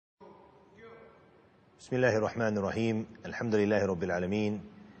بسم الله الرحمن الرحيم الحمد لله رب العالمين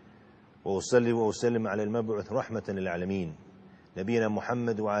وأصلي وأسلم على المبعوث رحمة للعالمين نبينا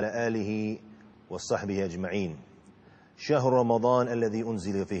محمد وعلى آله وصحبه أجمعين. شهر رمضان الذي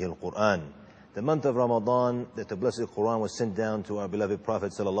أنزل فيه القرآن. The month of Ramadan that the blessed Quran was sent down to our beloved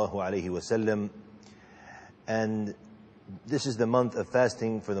Prophet sallallahu alaihi wasallam, and this is the month of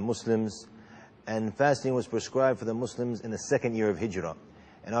fasting for the Muslims, and fasting was prescribed for the Muslims in the second year of Hijrah.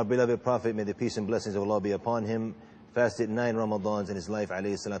 And our beloved Prophet, may the peace and blessings of Allah be upon him, fasted 9 Ramadans in his life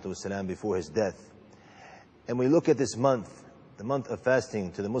alayhi salatu wasalam before his death. And we look at this month, the month of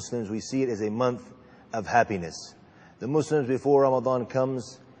fasting, to the Muslims, we see it as a month of happiness. The Muslims, before Ramadan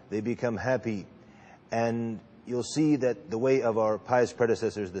comes, they become happy. And you'll see that the way of our pious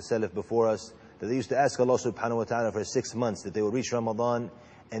predecessors, the Salaf before us, that they used to ask Allah subhanahu wa ta'ala for 6 months, that they will reach Ramadan,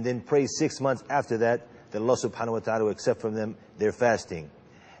 and then pray 6 months after that, that Allah subhanahu wa ta'ala will accept from them their fasting.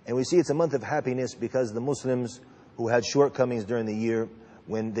 And we see it's a month of happiness because the Muslims who had shortcomings during the year,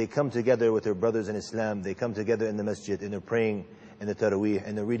 when they come together with their brothers in Islam, they come together in the masjid and they're praying in the Taraweeh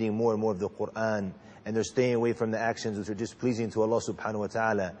and they're reading more and more of the Quran, and they're staying away from the actions which are displeasing to Allah subhanahu wa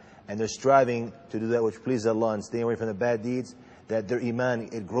ta'ala, and they're striving to do that which pleases Allah and staying away from the bad deeds, that their iman,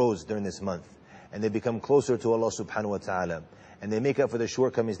 it grows during this month. And they become closer to Allah subhanahu wa ta'ala. And they make up for the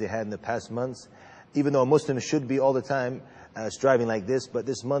shortcomings they had in the past months. Even though a Muslim should be all the time striving like this, but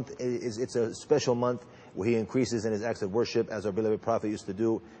this month it's a special month where he increases in his acts of worship, as our beloved Prophet used to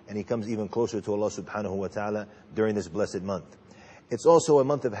do, and he comes even closer to Allah subhanahu wa ta'ala during this blessed month. It's also a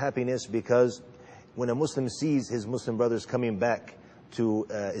month of happiness because when a Muslim sees his Muslim brothers coming back to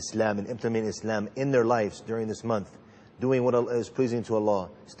Islam and implementing Islam in their lives during this month, doing what is pleasing to Allah,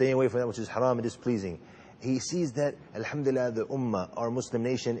 staying away from that which is haram and displeasing, he sees that, alhamdulillah, the ummah, our Muslim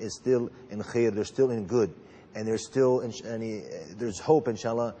nation, is still in khair, they're still in good. And there's still, there's hope,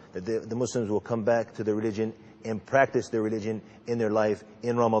 inshallah, that the Muslims will come back to their religion and practice their religion in their life,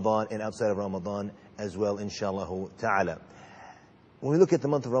 in Ramadan and outside of Ramadan as well, inshallah ta'ala. When we look at the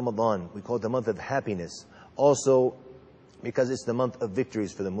month of Ramadan, we call it the month of happiness. Also, because it's the month of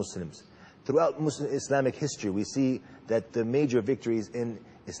victories for the Muslims. Throughout Muslim Islamic history, we see that the major victories in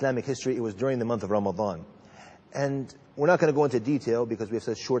Islamic history, it was during the month of Ramadan. And we're not going to go into detail because we have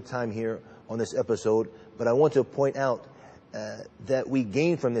such short time here on this episode, but I want to point out that we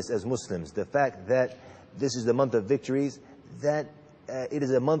gain from this as Muslims, the fact that this is the month of victories, that it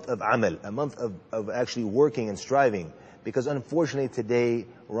is a month of amal, a month of actually working and striving. Because unfortunately today,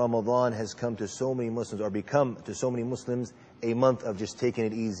 Ramadan has come to so many Muslims, or become to so many Muslims, a month of just taking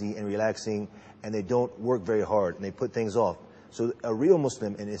it easy and relaxing, and they don't work very hard, and they put things off. So a real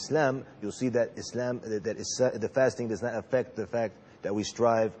Muslim in Islam, you'll see that the fasting does not affect the fact that we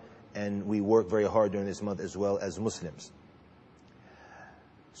strive and we work very hard during this month as well as Muslims.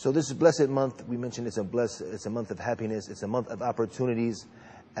 So this blessed month, we mentioned it's a month of happiness, it's a month of opportunities,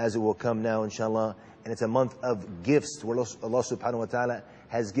 as it will come now, inshallah. And it's a month of gifts, where Allah subhanahu wa ta'ala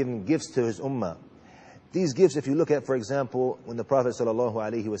has given gifts to His ummah. These gifts, if you look at, for example, when the Prophet sallallahu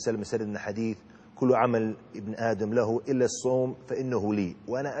alaihi wasallam said in the hadith, كل عمل ابن آدم له إلا الصوم فإنه لي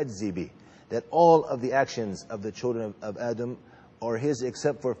وأنا أجزي به, that all of the actions of the children of Adam are his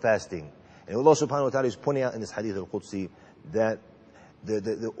except for fasting. And Allah subhanahu wa ta'ala is pointing out in this hadith al-Qudsi that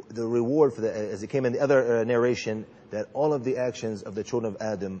the reward for as it came in the other narration, that all of the actions of the children of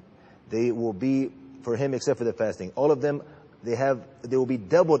Adam, they will be for him except for the fasting. All of them, they will be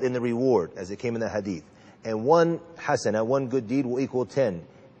doubled in the reward, as it came in the hadith. And one hasana, one good deed, will equal 10.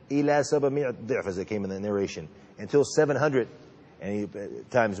 Ila 700 ضعف, as it came in the narration, until 700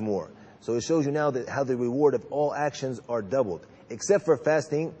 times more. So it shows you now that how the reward of all actions are doubled, except for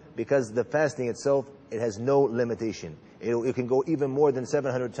fasting, because the fasting itself, it has no limitation. It can go even more than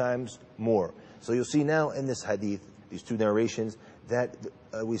 700 times more. So you'll see now in this hadith, these two narrations, that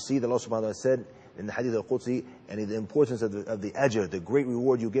we see that Allah subhanahu wa ta'ala said in the hadith al-Qudsi, and the importance of the ajr, the great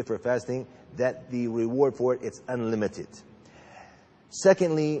reward you get for fasting, that the reward for it, it's unlimited.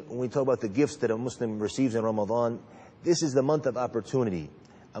 Secondly, when we talk about the gifts that a Muslim receives in Ramadan, this is the month of opportunity.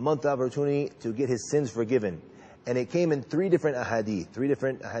 A month of opportunity to get his sins forgiven. And it came in three different ahadith,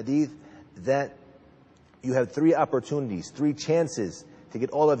 that you have 3 opportunities, 3 chances to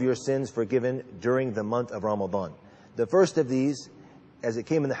get all of your sins forgiven during the month of Ramadan. The first of these, as it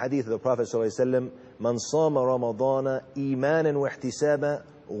came in the hadith of the Prophet ﷺ, مَنْ صَامَ رَمَضَانَ إِيمَانًا وَاحْتِسَابًا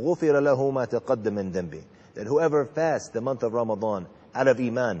غُفِرَ لَهُ مَا تَقَدَّمَ مِنْ ذَنْبِهِ, that whoever fasts the month of Ramadan out of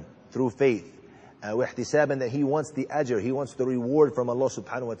iman, through faith, وَاحْتِسَابًا, that he wants the ajr, he wants the reward from Allah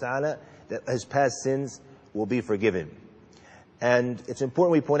subhanahu wa ta'ala, that his past sins will be forgiven. And it's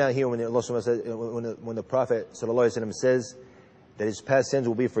important we point out here when Allah subhanahu wa ta'ala, when the Prophet sallallahu alaihi wasallam says that his past sins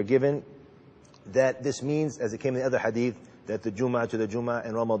will be forgiven, that this means, as it came in the other hadith, that the Jum'ah to the Jum'ah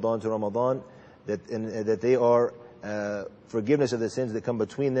and Ramadan to Ramadan, that they are forgiveness of the sins that come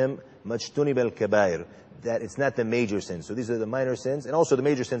between them, majtunib al-kabair, that it's not the major sins. So these are the minor sins, and also the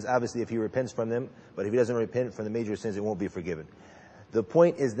major sins, obviously, if he repents from them, but if he doesn't repent from the major sins, it won't be forgiven. The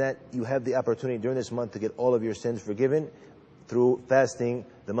point is that you have the opportunity during this month to get all of your sins forgiven through fasting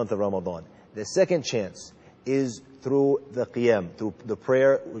the month of Ramadan. The second chance is through the qiyam, through the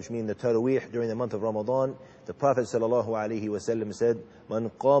prayer, which means the taraweeh during the month of Ramadan. The Prophet ﷺ said, "Man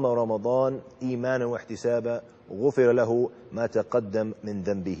qama Ramadan imanan wa ihtisaba, ghufira lahu ma taqaddam min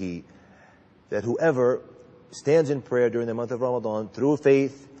dhanbihi." That whoever stands in prayer during the month of Ramadan through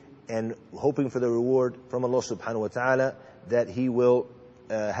faith and hoping for the reward from Allah subhanahu wa ta'ala, that he will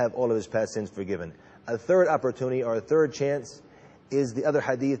have all of his past sins forgiven. A third opportunity, or a third chance, is the other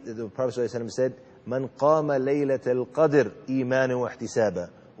hadith that the Prophet ﷺ said, "Man qama laylatal qadr imanan wa ihtisaba,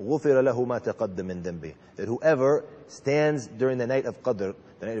 ghufira lahu ma taqaddam min dhanbi." That whoever stands during the night of Qadr,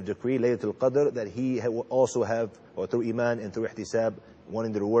 the night of decree, Laylatul Qadr, that he will also have, or through iman and through ihtisab,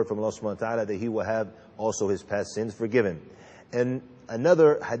 wanting the reward from Allah subhanahu wa ta'ala, that he will have also his past sins forgiven. And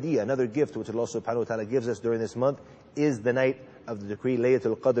another hadiyah, another gift which Allah subhanahu wa ta'ala gives us during this month is the night of the decree,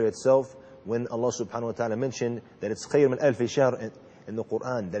 Laylatul Qadr itself, when Allah subhanahu wa ta'ala mentioned that it's khayr min alfi shahr in the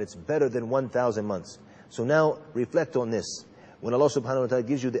Quran, that it's better than 1,000 months. So now reflect on this. When Allah subhanahu wa ta'ala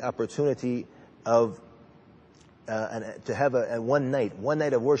gives you the opportunity of to have one night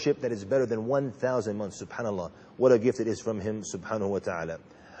of worship that is better than 1,000 months, subhanallah, what a gift it is from Him subhanahu wa ta'ala.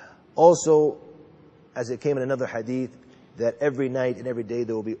 Also, as it came in another hadith, that every night and every day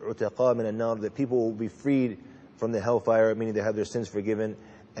there will be utaqa min an-nar, that people will be freed from the hellfire, meaning they have their sins forgiven,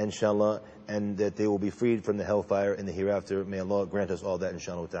 inshallah, and that they will be freed from the hellfire in the hereafter. May Allah grant us all that,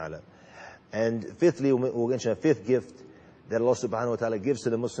 inshallah ta'ala. And fifthly, we'll mention a fifth gift that Allah subhanahu wa ta'ala gives to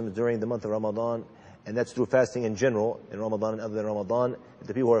the Muslims during the month of Ramadan, and that's through fasting in general, in Ramadan and other than Ramadan.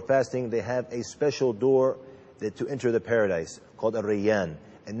 The people who are fasting, they have a special door to enter the paradise called Ar-Rayyan.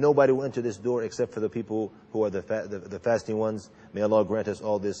 And nobody will enter this door except for the people who are the fasting ones. May Allah grant us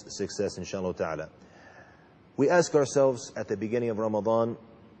all this success, inshallah ta'ala. We ask ourselves at the beginning of Ramadan,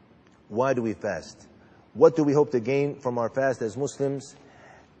 why do we fast? What do we hope to gain from our fast as Muslims?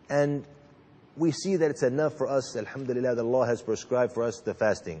 And we see that it's enough for us, alhamdulillah, that Allah has prescribed for us the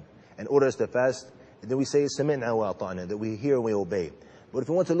fasting and ordered us to fast. And then we say, sami'na wa ata'na, that we hear and we obey. But if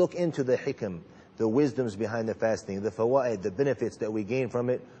we want to look into the hikam, the wisdoms behind the fasting, the fawaid, the benefits that we gain from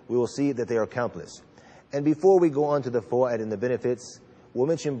it, we will see that they are countless. And before we go on to the fawaid and the benefits, we'll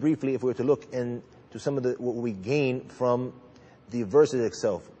mention briefly, if we were to look into some of what we gain from the verses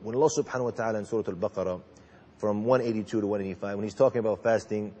itself. When Allah subhanahu wa ta'ala in Surah Al-Baqarah, from 182 to 185, when He's talking about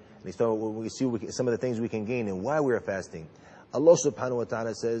fasting, and He's talking, we see some of the things we can gain and why we are fasting. Allah subhanahu wa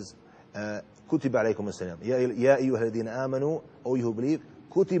ta'ala says, كتب عليكم الصيام يا أيها الذين آمنوا, O you who believe,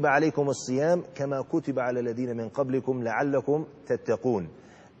 كتب عليكم الصيام كما كتب على الذين من قبلكم لعلكم تتقون.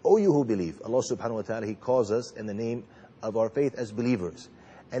 O you who believe, Allah subhanahu wa ta'ala, He calls us in the name of our faith as believers.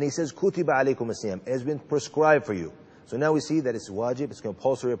 And He says, كتب عليكم الصيام, it has been prescribed for you. So now we see that it's wajib, it's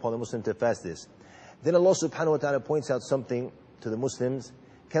compulsory upon the Muslim to fast this. Then Allah subhanahu wa ta'ala points out something to the Muslims,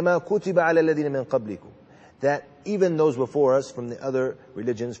 كما كتب على الذين من قبلكم, that even those before us from the other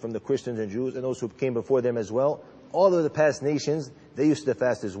religions, from the Christians and Jews, and those who came before them as well, all of the past nations, they used to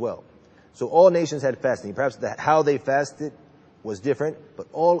fast as well. So all nations had fasting. Perhaps how they fasted was different, but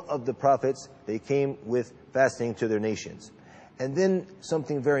all of the prophets, they came with fasting to their nations. And then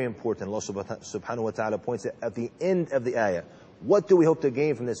something very important, Allah subhanahu wa ta'ala points at the end of the ayah. What do we hope to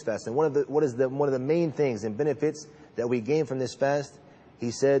gain from this fast? And one of the main things and benefits that we gain from this fast,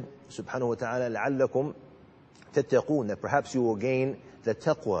 He said, subhanahu wa ta'ala, لَعَلَّكُمْ تَتَّقُونَ, that perhaps you will gain the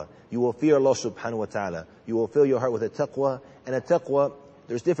taqwa. You will fear Allah subhanahu wa ta'ala. You will fill your heart with a taqwa. And a taqwa,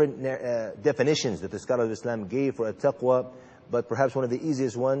 there's different definitions that the scholars of Islam gave for a taqwa, but perhaps one of the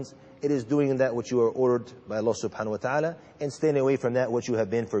easiest ones, it is doing that which you are ordered by Allah subhanahu wa ta'ala and staying away from that which you have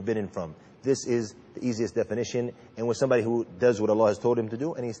been forbidden from. This is the easiest definition. And with somebody who does what Allah has told him to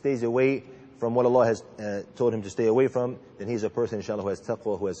do and he stays away from what Allah has told him to stay away from, then he's a person, inshallah, who has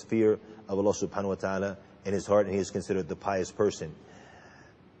taqwa, who has fear of Allah subhanahu wa ta'ala in his heart, and he is considered the pious person.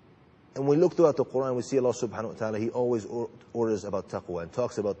 And when we look throughout the Quran, we see Allah subhanahu wa ta'ala, He always orders about taqwa and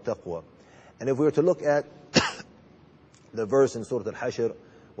talks about taqwa. And if we were to look at the verse in Surah Al-Hashr,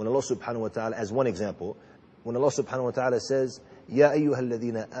 when Allah subhanahu wa ta'ala, as one example, when Allah subhanahu wa ta'ala says, يَا أَيُّهَا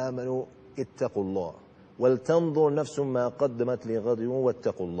الَّذِينَ آمَنُوا اتَّقُوا اللَّهِ وَلْتَنظُرْ نَفْسٌ مَا قَدَّمَتْ لِغَدٍ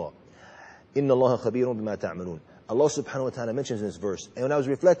وَاتَّقُوا اللَّهِ إِنَّ اللَّهَ خَبِيرٌ بِمَا تَعْمَلُونَ. Allah subhanahu wa ta'ala mentions in this verse. And when I was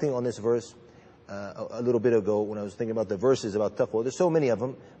reflecting on this verse, a little bit ago when I was thinking about the verses about taqwa. There's so many of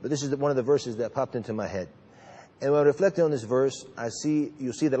them, but this is one of the verses that popped into my head. And when I reflected on this verse,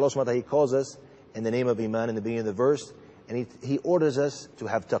 you see that Allah subhanahu wa ta'ala, He calls us in the name of Iman in the beginning of the verse, and He orders us to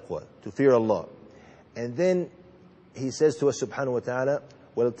have taqwa, to fear Allah. And then He says to us subhanahu wa ta'ala,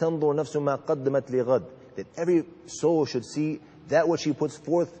 وَلْتَنْظُرْ نَفْسُ مَا قَدَّمَتْ لِغَدْ, that every soul should see that which she puts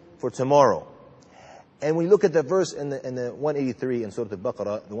forth for tomorrow. And we look at the verse in the 183 in Surah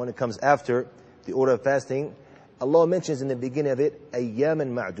Al-Baqarah, the one that comes after the order of fasting, Allah mentions in the beginning of it,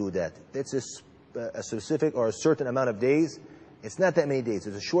 أَيَّامًا مَعْدُودَات. That's a specific or a certain amount of days. It's not that many days.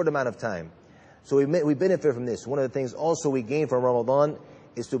 It's a short amount of time. So we benefit from this. One of the things also we gain from Ramadan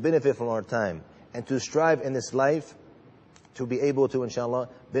is to benefit from our time and to strive in this life to be able to, inshallah,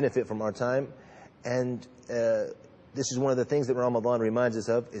 benefit from our time. And this is one of the things that Ramadan reminds us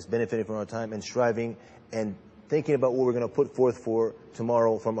of, is benefiting from our time and striving and thinking about what we're going to put forth for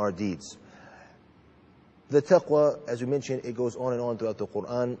tomorrow from our deeds. The taqwa, as we mentioned, it goes on and on throughout the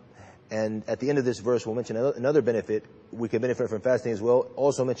Quran. And at the end of this verse, we'll mention another benefit. We can benefit from fasting as well.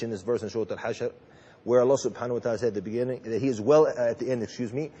 Also mention this verse in Surah Al-Hashr, where Allah subhanahu wa ta'ala said at the beginning, that He is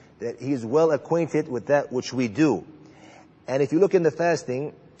that He is well acquainted with that which we do. And if you look in the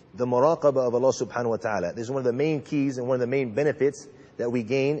fasting, the muraqabah of Allah subhanahu wa ta'ala, this is one of the main keys and one of the main benefits that we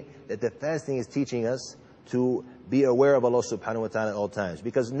gain, that the fasting is teaching us to be aware of Allah subhanahu wa ta'ala at all times.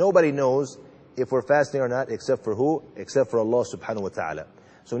 Because nobody knows if we're fasting or not, except for who? Except for Allah subhanahu wa ta'ala.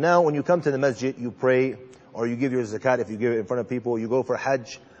 So now when you come to the masjid, you pray, or you give your zakat, if you give it in front of people, you go for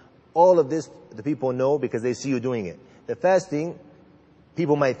hajj, all of this, the people know because they see you doing it. The fasting,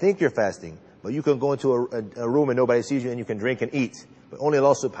 people might think you're fasting, but you can go into a room and nobody sees you and you can drink and eat. But only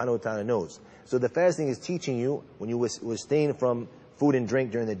Allah subhanahu wa ta'ala knows. So the fasting is teaching you, when you abstain from food and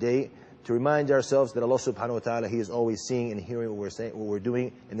drink during the day, to remind ourselves that Allah subhanahu wa ta'ala, He is always seeing and hearing what we're saying, what we're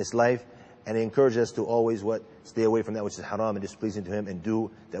doing in this life. And it encourages us to always stay away from that which is haram and displeasing to Him, and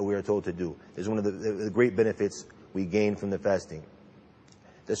do that we are told to do. This is one of the great benefits we gain from the fasting.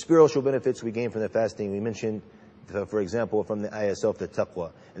 The spiritual benefits we gain from the fasting, we mentioned, for example, from the ayah itself, the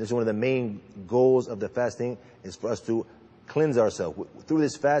taqwa. And this is one of the main goals of the fasting, is for us to cleanse ourselves. Through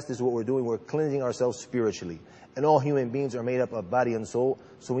this fast, this is what we're doing. We're cleansing ourselves spiritually. And all human beings are made up of body and soul.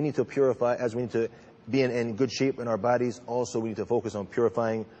 So we need to purify, as we need to be in good shape in our bodies. Also, we need to focus on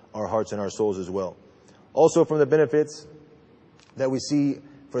purifying our hearts and our souls as well. Also, from the benefits that we see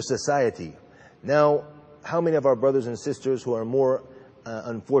for society. Now, how many of our brothers and sisters who are more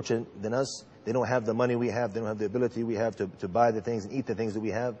unfortunate than us, they don't have the money we have, they don't have the ability we have to buy the things and eat the things that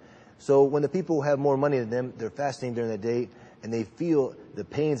we have. So when the people who have more money than them, they're fasting during the day, and they feel the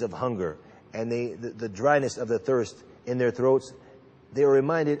pains of hunger and the dryness of the thirst in their throats, they are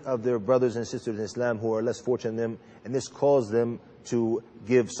reminded of their brothers and sisters in Islam who are less fortunate than them, and this calls them to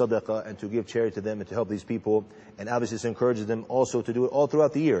give sadaqah and to give charity to them and to help these people. And obviously this encourages them also to do it all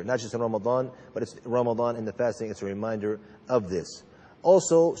throughout the year, not just in Ramadan, but it's Ramadan and the fasting, it's a reminder of this.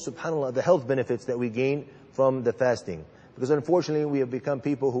 Also, subhanAllah, the health benefits that we gain from the fasting. Because unfortunately we have become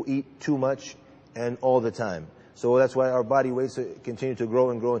people who eat too much and all the time. So that's why our body weights continue to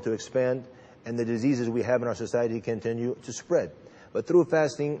grow and grow and to expand, and the diseases we have in our society continue to spread. But through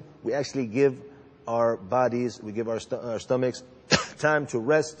fasting, we actually give our bodies, we give our stomachs time to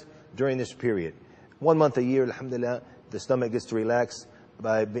rest during this period. 1 month a year, alhamdulillah, the stomach gets to relax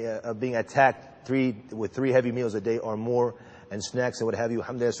by being attacked with 3 heavy meals a day or more, and snacks and what have you,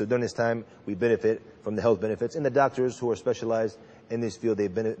 alhamdulillah. So during this time, we benefit from the health benefits. And the doctors who are specialized in this field,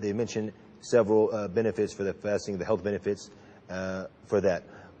 they mention several benefits for the fasting, the health benefits for that.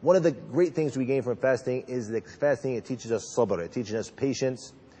 One of the great things we gain from fasting is that fasting, it teaches us sabr, it teaches us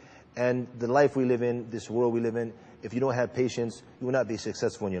patience. And the life we live in, this world we live in, if you don't have patience, you will not be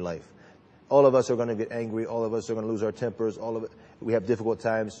successful in your life. All of us are going to get angry, all of us are going to lose our tempers, we have difficult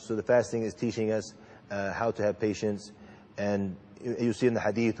times. So the fasting is teaching us how to have patience. And you see in the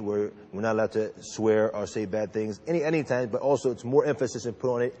hadith where we're not allowed to swear or say bad things any time, but also it's more emphasis and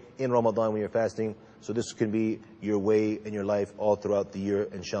put on it in Ramadan when you're fasting. So this can be your way in your life all throughout the year,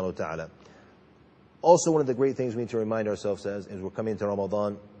 inshallah ta'ala. Also, one of the great things we need to remind ourselves as we're coming into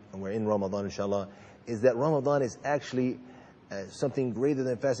Ramadan, and we're in Ramadan, inshallah, is that Ramadan is actually something greater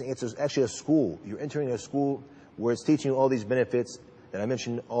than fasting. It's actually a school. You're entering a school where it's teaching you all these benefits that I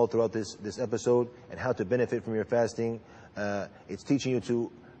mentioned all throughout this episode, and how to benefit from your fasting. It's teaching you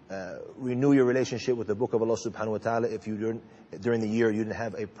to renew your relationship with the book of Allah subhanahu wa ta'ala. If you during the year you didn't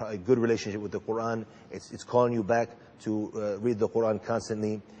have a good relationship with the Quran, it's calling you back to read the Quran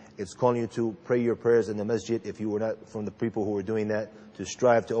constantly. It's calling you to pray your prayers in the masjid if you were not from the people who were doing that, to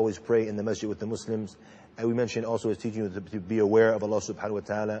strive to always pray in the masjid with the Muslims. And we mentioned also it's teaching you to be aware of Allah subhanahu wa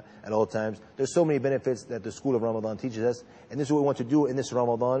ta'ala at all times. There's so many benefits that the school of Ramadan teaches us. And this is what we want to do in this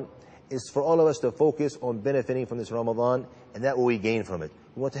Ramadan, is for all of us to focus on benefiting from this Ramadan, and that what we gain from it.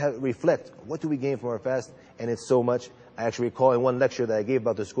 We want to reflect, what do we gain from our fast? And it's so much. I actually recall in one lecture that I gave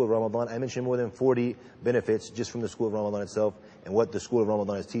about the school of Ramadan, I mentioned more than 40 benefits just from the school of Ramadan itself and what the school of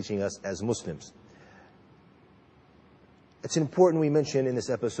Ramadan is teaching us as Muslims. It's important we mention in this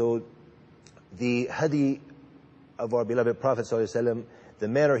episode the hadi of our beloved Prophet ﷺ, the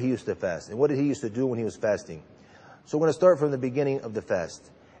manner he used to fast, and what did he used to do when he was fasting. So we're going to start from the beginning of the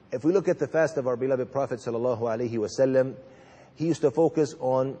fast. If we look at the fast of our beloved Prophet ﷺ, he used to focus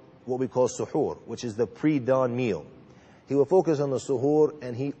on what we call suhoor, which is the pre-dawn meal. He will focus on the suhoor,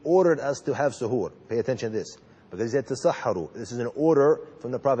 and he ordered us to have suhoor. Pay attention to this, because he said tasahharu. This is an order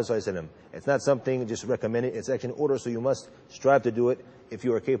from the Prophet ﷺ. It's not something just recommended, it's actually an order, so you must strive to do it if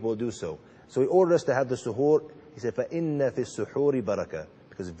you are capable to do so. So he ordered us to have the suhoor. He said, فَإِنَّ فِي السُّحُورِ barakah.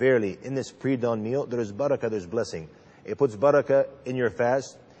 Because verily, in this pre-dawn meal, there is barakah, there's blessing. It puts barakah in your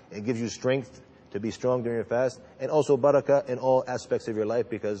fast. It gives you strength to be strong during your fast. And also barakah in all aspects of your life,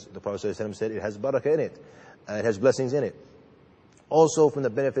 because the Prophet ﷺ said it has barakah in it. It has blessings in it. Also, from the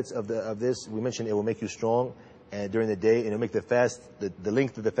benefits of this, we mentioned it will make you strong during the day, and it will make the fast, the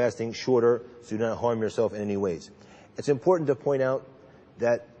length of the fasting shorter, so you do not harm yourself in any ways. It's important to point out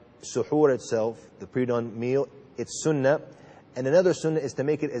that suhoor itself, the pre-dawn meal, it's sunnah, and another sunnah is to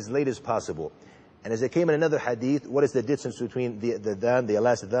make it as late as possible. And as it came in another hadith, what is the distance between the adhan, the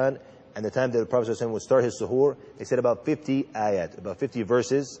last adhan, and the time that the Prophet ﷺ would start his suhoor? They said about 50 ayat, about 50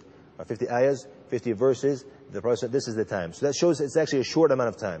 verses, or 50 ayahs, 50 verses. The Prophet said this is the time. So that shows it's actually a short amount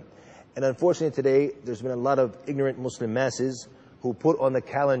of time. And unfortunately today, there's been a lot of ignorant Muslim masses who put on the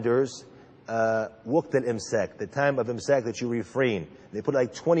calendars waqt al-imsak, the time of imsak that you refrain. They put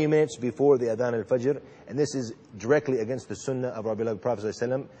like 20 minutes before the adhan al-fajr, and this is directly against the sunnah of our beloved Prophet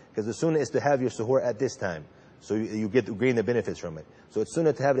ﷺ, because the sunnah is to have your suhoor at this time, so you gain the benefits from it. So it's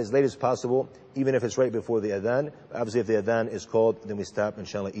sunnah to have it as late as possible, even if it's right before the adhan. Obviously, if the adhan is called, then we stop,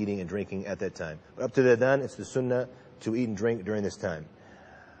 inshallah, eating and drinking at that time. But up to the adhan, it's the sunnah to eat and drink during this time.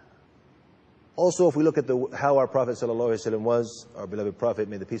 Also, if we look at how our Prophet ﷺ was, our beloved Prophet,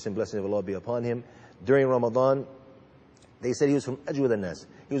 may the peace and blessing of Allah be upon him, during Ramadan, they said he was from ajwad an-nas.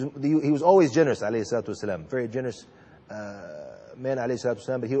 He was always generous, alayhi salatu wasalam, very generous man, alayhi salatu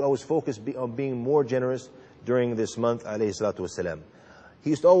wasalam, but he would always focus on being more generous during this month, alayhi salatu wasalam.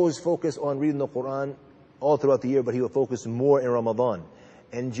 He used to always focus on reading the Quran all throughout the year, but he would focus more in Ramadan.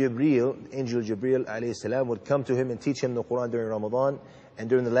 And Jibreel, Angel Jibreel alayhi salam, would come to him and teach him the Quran during Ramadan. And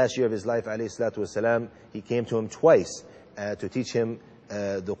during the last year of his life, alayhi salatu wasalam, he came to him twice to teach him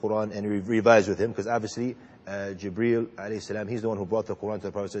the Quran and revise with him, because obviously Jibreel alayhi salam, he's the one who brought the Quran to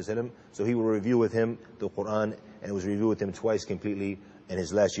the Prophet sallallahu alaihi wasallam, so he will review with him the Quran, and it was reviewed with him twice completely in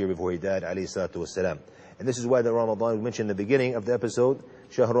his last year before he died, alayhi salatu wasalam. And this is why the Ramadan, we mentioned in the beginning of the episode,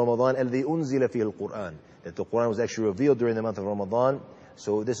 Shahr Ramadan alladhi unzila fihi al-Quran, that the Quran was actually revealed during the month of Ramadan.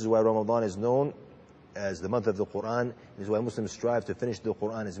 So this is why Ramadan is known as the month of the Quran. This is why Muslims strive to finish the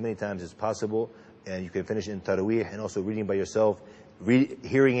Quran as many times as possible, and you can finish it in Taraweeh, and also reading by yourself,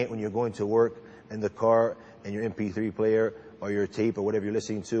 hearing it when you're going to work, in the car, in your MP3 player, or your tape, or whatever you're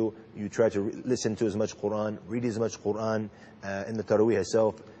listening to. You try to listen to as much Quran, read as much Quran in the Taraweeh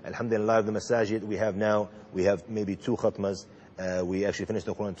itself. Alhamdulillah, the masajid we have now, we have maybe 2 khatmas. We actually finish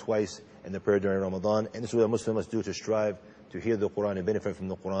the Quran twice in the prayer during Ramadan, and this is what a Muslim must do to strive to hear the Quran and benefit from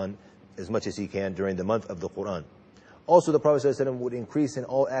the Quran as much as he can during the month of the Quran. Also, the Prophet ﷺ would increase in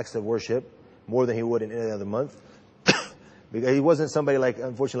all acts of worship more than he would in any other month. Because he wasn't somebody like,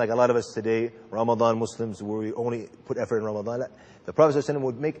 unfortunately, like a lot of us today, Ramadan Muslims, where we only put effort in Ramadan. The Prophet ﷺ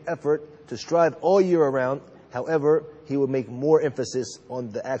would make effort to strive all year around. However, he would make more emphasis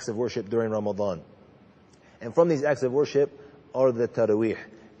on the acts of worship during Ramadan. And from these acts of worship are the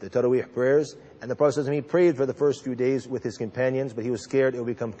Taraweeh prayers. And the Prophet ﷺ, he prayed for the first few days with his companions, but he was scared it would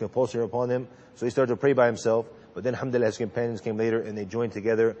become compulsory upon him. So he started to pray by himself. But then, alhamdulillah, his companions came later, and they joined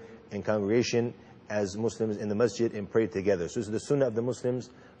together in congregation as Muslims in the masjid and prayed together. So this is the sunnah of the Muslims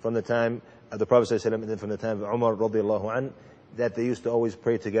from the time of the Prophet ﷺ, and then from the time of Umar radiallahu an, that they used to always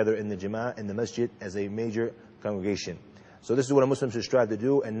pray together in the jama'ah, in the masjid, as a major congregation. So this is what a Muslim should strive to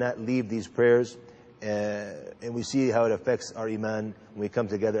do, and not leave these prayers. And we see how it affects our iman when we come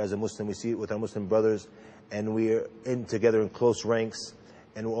together as a Muslim. We see it with our Muslim brothers, and we are together in close ranks,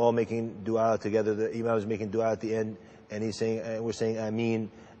 and we're all making dua together. The imam is making dua at the end, and he's saying, we're saying Ameen.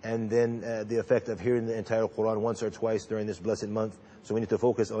 And then the effect of hearing the entire Quran once or twice during this blessed month. So we need to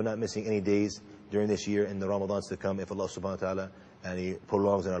focus on not missing any days during this year and the Ramadans to come, if Allah subhanahu wa ta'ala and He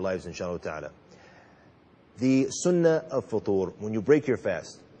prolongs in our lives, inshallah ta'ala. The sunnah of futur, when you break your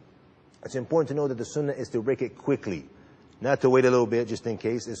fast, it's important to know that the sunnah is to break it quickly, not to wait a little bit just in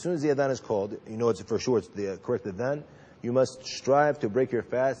case. As soon as the adhan is called, you know it's for sure it's the correct adhan, you must strive to break your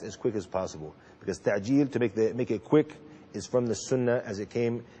fast as quick as possible. Because ta'jeel, to make it quick, is from the sunnah as it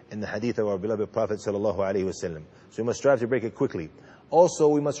came in the hadith of our beloved Prophet sallallahu alaihi wasallam. So we must strive to break it quickly. Also,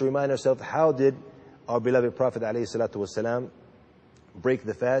 we must remind ourselves, how did our beloved Prophet alayhi salatu wasalam break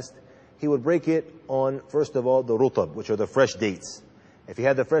the fast? He would break it on, first of all, the rutab, which are the fresh dates. If he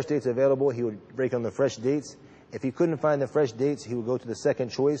had the fresh dates available, he would break on the fresh dates. If he couldn't find the fresh dates, he would go to the second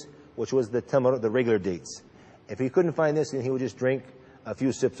choice, which was the tamar, the regular dates. If he couldn't find this, then he would just drink a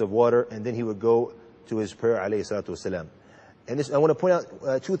few sips of water, and then he would go to his prayer, alayhi salatu wasalam. And this, I want to point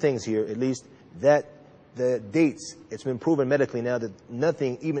out two things here, at least, that the dates, it's been proven medically now that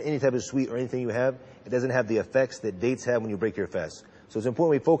nothing, even any type of sweet or anything you have, it doesn't have the effects that dates have when you break your fast. So it's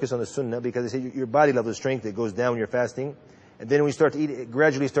important we focus on the sunnah, because they say your body level of strength, it goes down when you're fasting, and then when you start to eat, it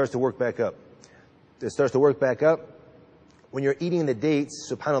gradually starts to work back up. It starts to work back up. When you're eating the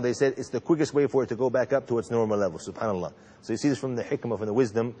dates, subhanAllah, they said it's the quickest way for it to go back up to its normal level, subhanAllah. So you see this from the hikmah, from the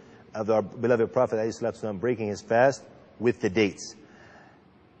wisdom of our beloved Prophet ﷺ breaking his fast with the dates.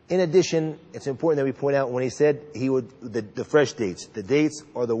 In addition, it's important that we point out when he said he would, the fresh dates, the dates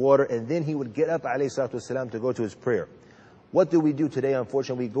or the water, and then he would get up, ﷺ, to go to his prayer. What do we do today?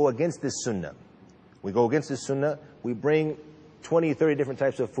 Unfortunately, we go against this sunnah. We go against this sunnah. We bring 20, 30 different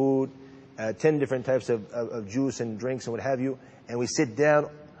types of food, 10 different types of juice and drinks and what have you, and we sit down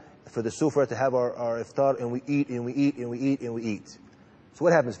for the sufra to have our iftar, and we eat and we eat and we eat and we eat. So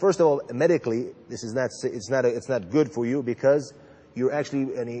what happens? First of all, medically, this is it's not good for you, because you're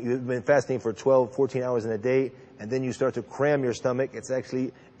actually, and you've been fasting for 12, 14 hours in a day, and then you start to cram your stomach. It's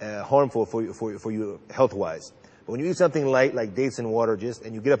actually harmful for you health-wise. But when you eat something light, like dates and water,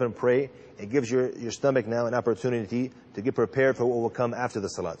 and you get up and pray, it gives your stomach now an opportunity to get prepared for what will come after the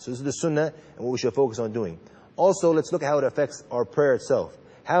salat. So this is the sunnah and what we should focus on doing. Also, let's look at how it affects our prayer itself.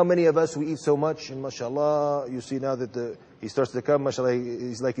 How many of us, we eat so much, and mashallah, you see now that he starts to come, mashallah,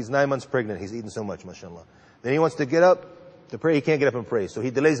 he's 9 months pregnant, he's eating so much, mashallah. Then he wants to get up to pray, he can't get up and pray. So he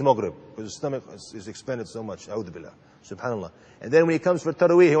delays Maghrib, because his stomach is expanded so much. A'udhu billah. Subhanallah. And then when he comes for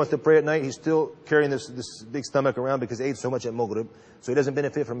Taraweeh, he wants to pray at night, he's still carrying this big stomach around because he ate so much at Maghrib. So he doesn't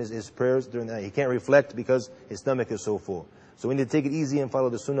benefit from his prayers during the night. He can't reflect because his stomach is so full. So we need to take it easy and follow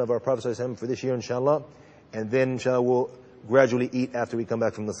the sunnah of our Prophet ﷺ for this year, inshallah. And then, inshallah, we'll gradually eat after we come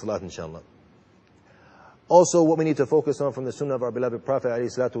back from the salat, inshallah. Also, what we need to focus on from the sunnah of our beloved Prophet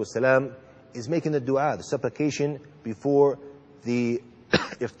ﷺ is making the dua, the supplication before the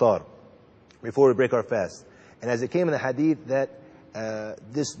iftar, before we break our fast. And as it came in the hadith that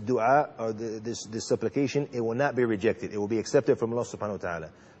this dua, or this supplication, it will not be rejected. It will be accepted from Allah subhanahu wa ta'ala.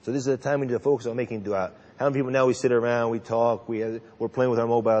 So this is the time we need to focus on making dua. How many people now, we sit around, we talk, we're playing with our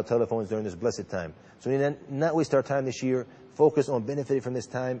mobile telephones during this blessed time. So we need to not waste our time this year. Focus on benefiting from this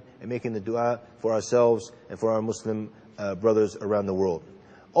time and making the dua for ourselves and for our Muslim brothers around the world.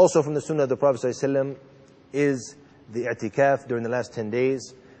 Also from the sunnah of the Prophet ﷺ is the i'tikaf during the last 10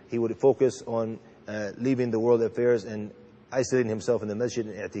 days. He would focus on leaving the world affairs and isolating himself in the masjid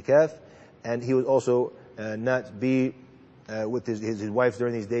in i'tikaf. And he would also not be with his wife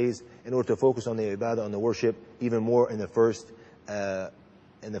during these days, in order to focus on the ibadah, on the worship, even more in the first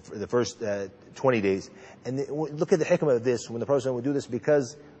 20 days. And look at the hikmah of this, when the Prophet would do this,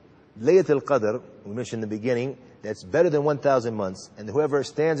 because Laylatul Qadr, we mentioned in the beginning, that's better than 1,000 months. And whoever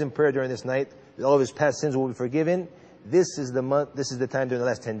stands in prayer during this night, all of his past sins will be forgiven. This is the month, this is the time during the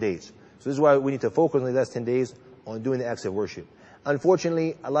last 10 days. So this is why we need to focus on the last 10 days on doing the acts of worship.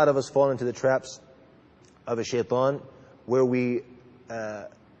 Unfortunately, a lot of us fall into the traps of a shaitan, where we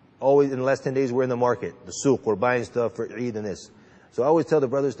always, in the last 10 days, we're in the market, the souk, we're buying stuff for Eid and this. So I always tell the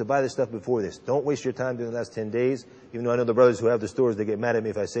brothers to buy this stuff before this. Don't waste your time during the last 10 days. Even though I know the brothers who have the stores, they get mad at me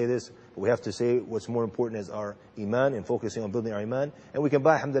if I say this. But we have to say what's more important is our iman and focusing on building our iman. And we can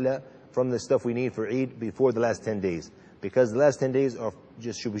buy, alhamdulillah, from the stuff we need for Eid before the last 10 days. Because the last 10 days are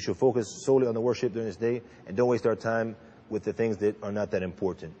we should focus solely on the worship during this day, and don't waste our time with the things that are not that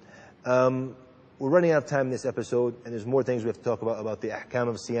important. We're running out of time in this episode, and there's more things we have to talk about the ahkam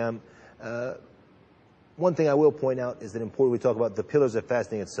of siyam. One thing I will point out is that important we talk about the pillars of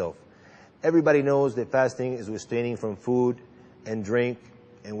fasting itself. Everybody knows that fasting is abstaining from food and drink,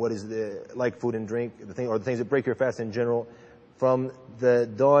 and what is like food and drink, the things that break your fast in general, from the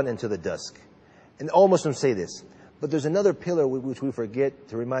dawn until the dusk. And all Muslims say this. But there's another pillar which we forget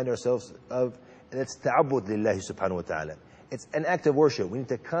to remind ourselves of, and it's ta'abbud lillahi subhanahu wa ta'ala. It's an act of worship. We need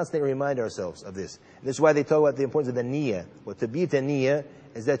to constantly remind ourselves of this. And this is why they talk about the importance of the niyyah. What tabit niyyah,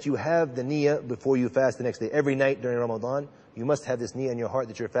 is that you have the niyyah before you fast the next day. Every night during Ramadan, you must have this niyyah in your heart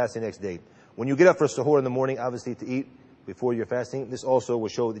that you're fasting the next day. When you get up for suhoor in the morning, obviously to eat before you're fasting, this also will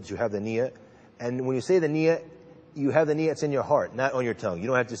show that you have the niyyah. And when you say the niyyah, you have the niyyah, it's in your heart, not on your tongue. You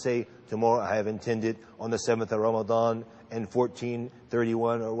don't have to say, tomorrow I have intended on the 7th of Ramadan and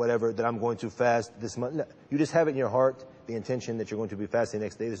 1431 or whatever that I'm going to fast this month. No, you just have it in your heart, the intention that you're going to be fasting the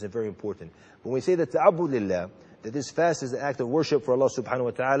next day. This is very important. When we say that ta'abbud lillah, that this fast is the act of worship for Allah subhanahu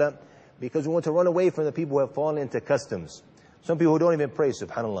wa ta'ala, because we want to run away from the people who have fallen into customs. Some people who don't even pray,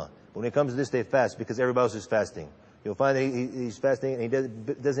 subhanAllah. When it comes to this, they fast because everybody else is fasting. You'll find that he's fasting and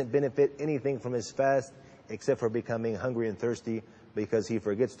he doesn't benefit anything from his fast except for becoming hungry and thirsty, because he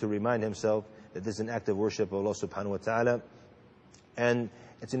forgets to remind himself that this is an act of worship of Allah subhanahu wa ta'ala. And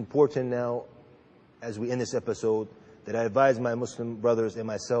it's important now, as we end this episode, that I advise my Muslim brothers and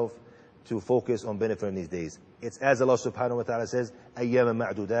myself to focus on benefiting these days. It's as Allah subhanahu wa ta'ala says,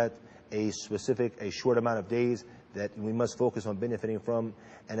 أَيَّامًا مَعْدُودَاتٍ, a short amount of days that we must focus on benefiting from.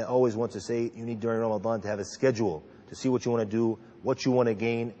 And I always want to say, you need during Ramadan to have a schedule, to see what you want to do, what you want to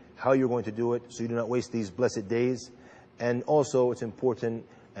gain, how you're going to do it, so you do not waste these blessed days. And also it's important,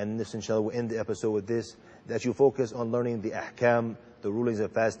 and this inshallah will end the episode with this, that you focus on learning the ahkam, the rulings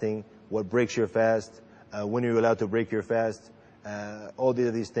of fasting, what breaks your fast, when you're allowed to break your fast, all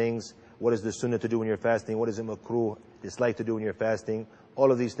these things. What is the sunnah to do when you're fasting? What is it makruh, dislike to do when you're fasting?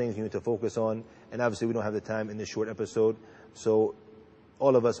 All of these things you need to focus on. And obviously we don't have the time in this short episode. So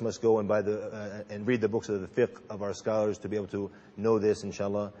all of us must go and buy and read the books of the fiqh of our scholars to be able to know this,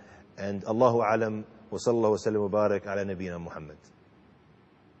 inshallah. And Allahu alam, wa sallallahu wa sallam wa barak ala nabiyyina Muhammad.